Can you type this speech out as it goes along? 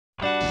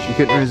She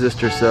couldn't resist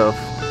herself.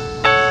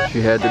 She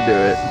had to do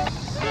it.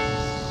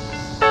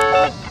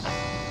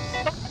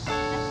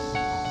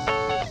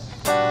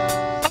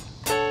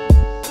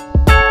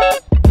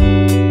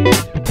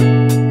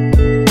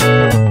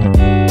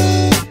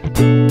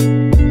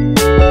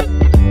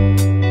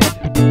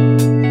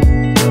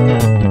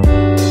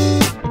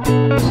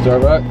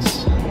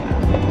 Starbucks.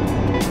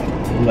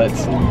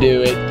 Let's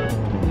do it.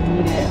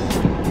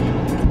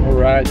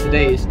 Alright,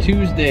 today is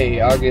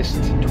Tuesday,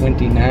 August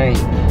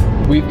 29th.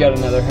 We've got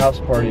another house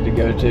party to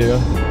go to.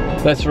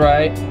 That's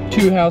right,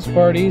 2 house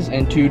parties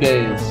in 2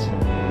 days.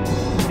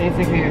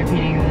 Basically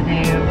repeating the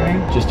day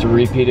over. Just a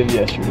repeat of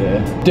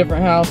yesterday.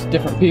 Different house,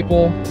 different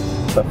people,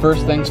 but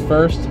first things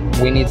first,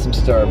 we need some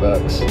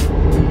Starbucks.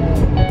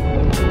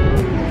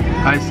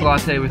 Iced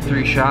latte with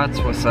 3 shots,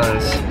 what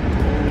size?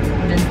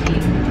 Venti.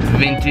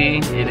 Venti,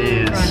 it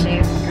is.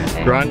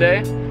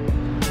 Grande.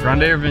 Grande?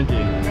 Grande or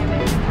Venti?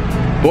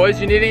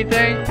 Boys, you need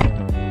anything?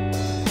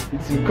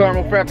 Need some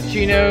caramel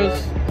frappuccinos,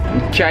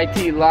 some chai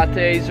tea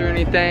lattes or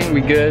anything?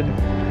 We good?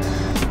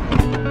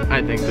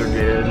 I think they're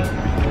good.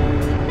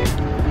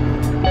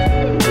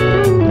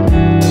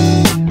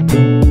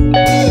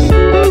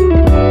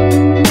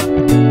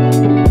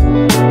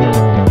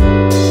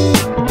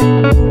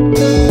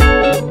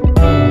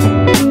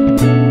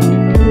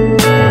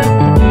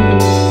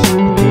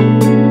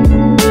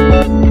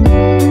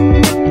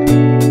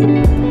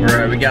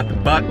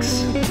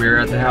 We're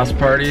at the house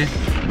party,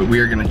 but we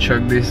are gonna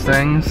chug these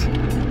things,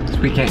 so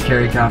we can't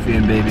carry coffee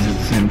and babies at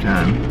the same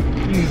time.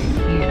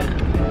 Yeah,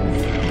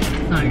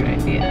 it's not a good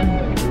idea.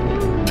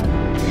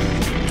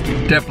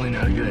 Definitely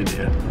not a good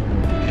idea.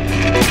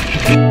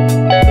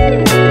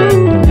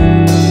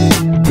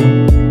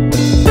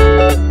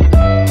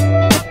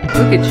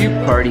 Look at you,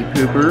 party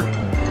pooper.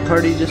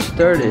 Party just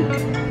started.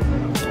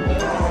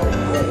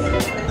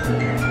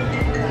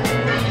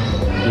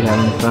 You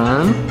having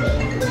fun?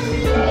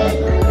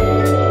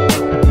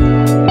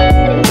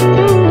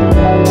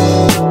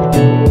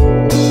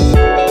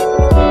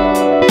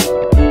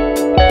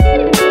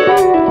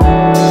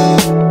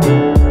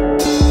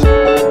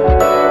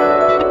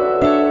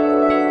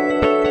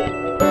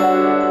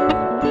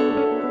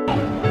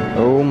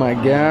 Oh my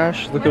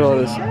gosh, look at all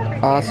this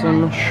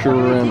awesome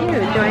shrimp. Dude,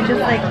 do I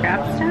just like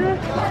grab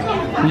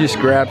stuff? You just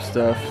grab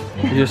stuff.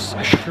 You just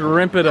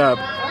shrimp it up.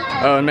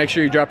 Oh, and make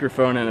sure you drop your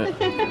phone in it.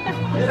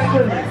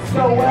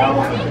 So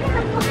well.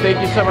 Thank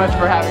you so much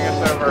for having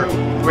us over.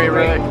 We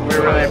really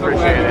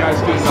appreciate it.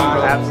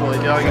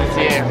 Absolutely. Y'all can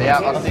see it. Yeah,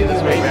 I'll see you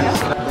this week, man.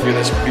 Look at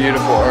this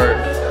beautiful art.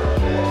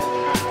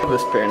 Love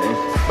this painting.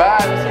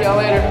 Bye, we'll see y'all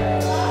later.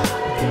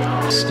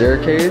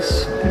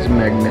 Staircase is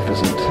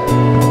magnificent.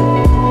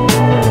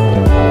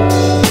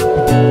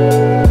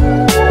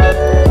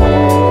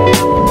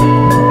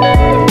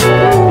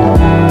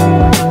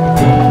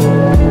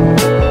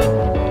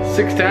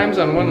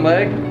 On one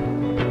leg?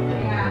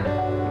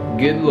 Yeah.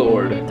 Good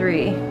lord.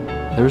 3.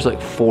 There's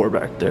like 4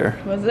 back there.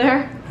 Was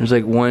there? There's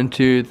like 1,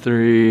 2,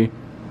 3,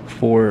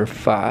 4,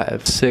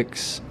 5,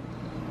 6,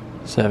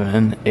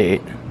 7,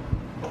 8,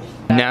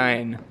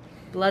 9.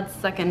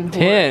 Blood-sucking horse.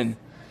 10.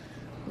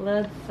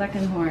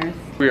 Blood-sucking horse.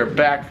 We are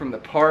back from the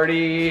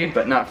party,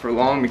 but not for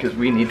long because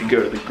we need to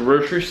go to the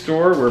grocery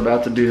store. We're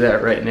about to do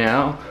that right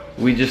now.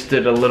 We just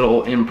did a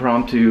little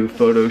impromptu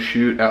photo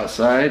shoot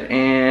outside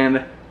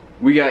and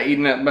we got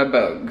eaten up by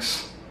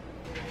bugs.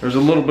 There was a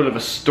little bit of a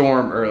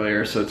storm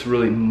earlier, so it's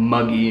really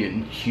muggy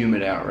and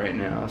humid out right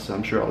now. So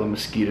I'm sure all the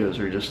mosquitoes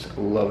are just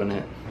loving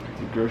it.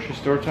 Is it grocery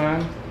store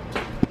time?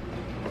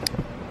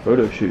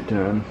 Photo shoot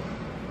time.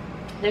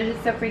 They're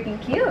just so freaking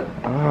cute.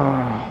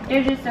 Oh.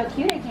 They're just so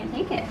cute, I can't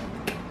take it.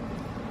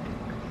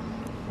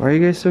 Why are you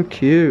guys so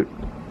cute?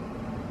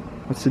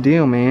 What's the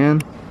deal,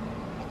 man?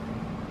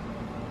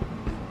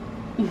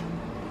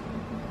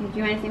 Do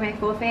you want to see my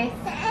full face?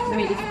 Let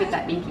me just spit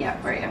that binky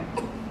out for you.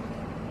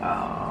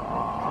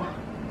 Oh,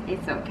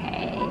 it's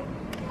okay.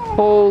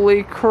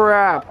 Holy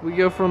crap! We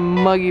go from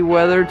muggy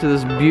weather to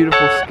this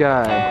beautiful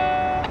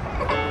sky.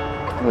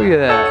 Look at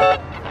that.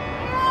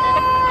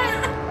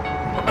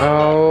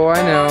 Oh,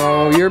 I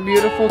know. You're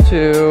beautiful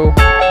too.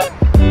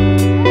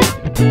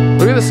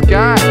 Look at the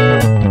sky.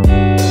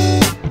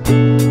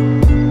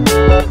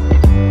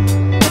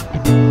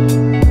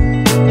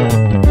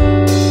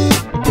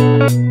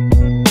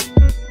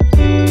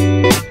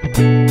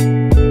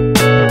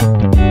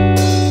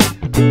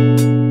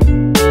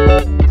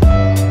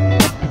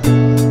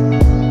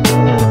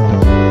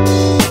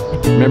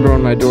 Remember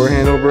when my door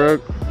handle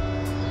broke?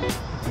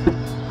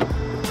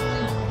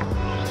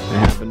 It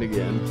happened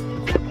again.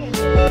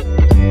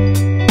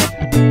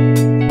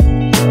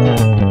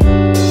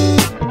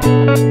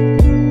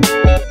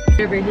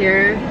 Over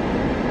here,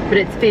 but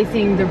it's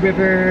facing the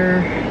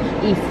river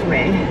east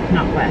way,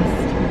 not west.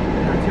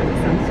 That's where the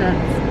sun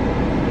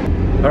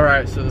sets.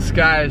 Alright, so the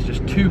sky is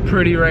just too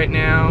pretty right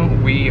now.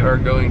 We are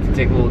going to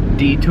take a little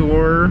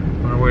detour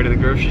on our way to the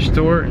grocery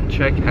store and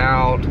check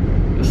out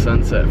the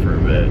sunset for a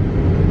bit.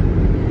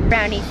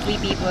 Brownie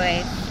sleepy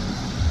boys.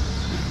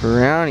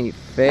 Brownie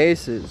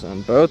faces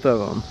on both of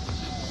them.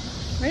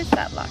 Where's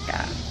that lock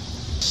at?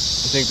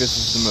 I think this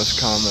is the most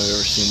calm I've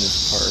ever seen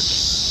this park.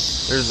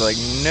 There's like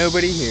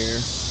nobody here.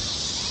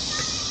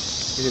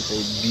 It is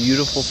a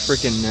beautiful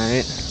freaking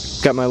night.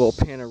 Got my little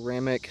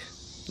panoramic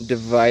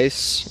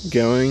device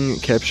going,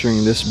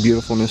 capturing this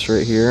beautifulness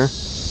right here.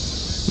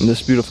 And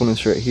this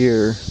beautifulness right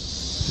here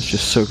is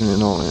just soaking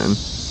it all in.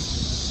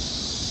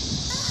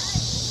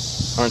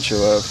 Aren't you,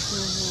 love?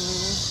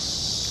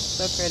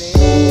 So pretty.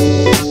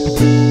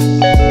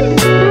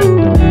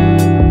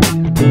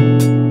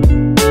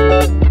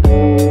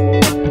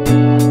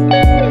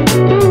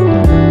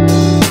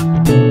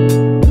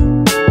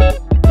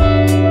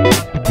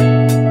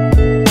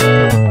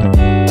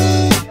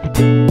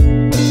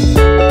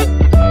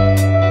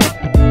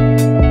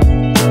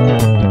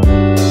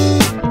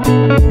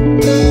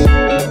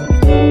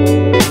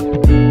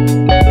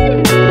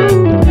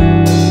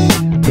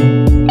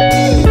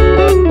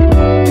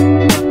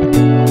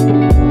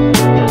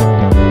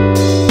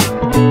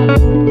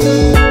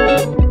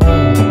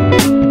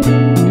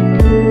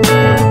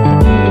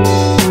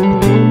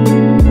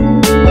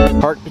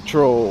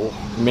 Patrol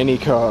mini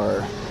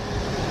car.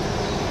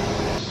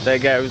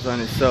 That guy was on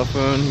his cell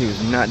phone. He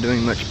was not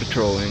doing much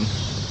patrolling.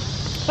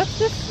 What's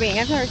this swing?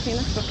 I've never seen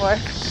this before.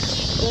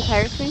 The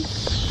tire swing?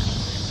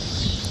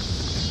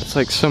 It's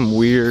like some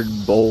weird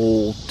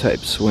bowl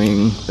type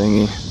swing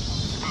thingy.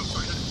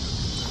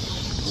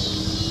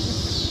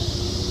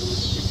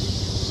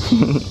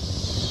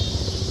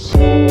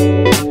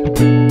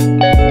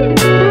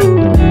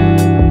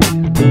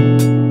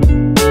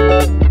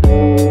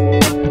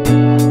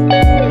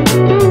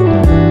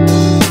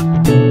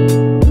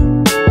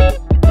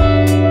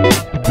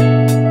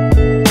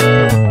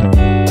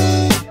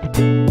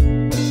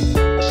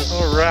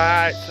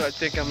 So I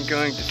think I'm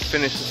going to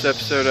finish this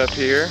episode up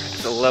here.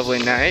 It's a lovely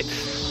night.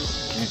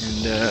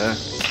 And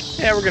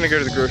yeah, we're gonna go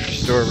to the grocery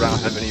store, but I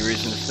don't have any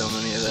reason to film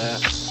any of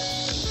that.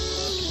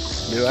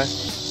 Do I?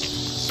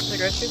 The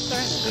grocery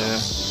store? Yeah.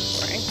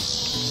 Boring.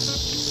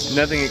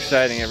 Nothing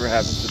exciting ever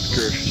happens at the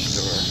grocery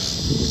store.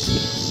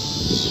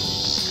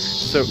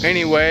 So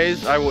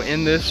anyways, I will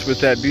end this with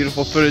that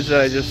beautiful footage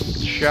that I just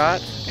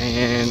shot,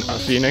 and I'll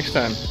see you next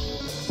time.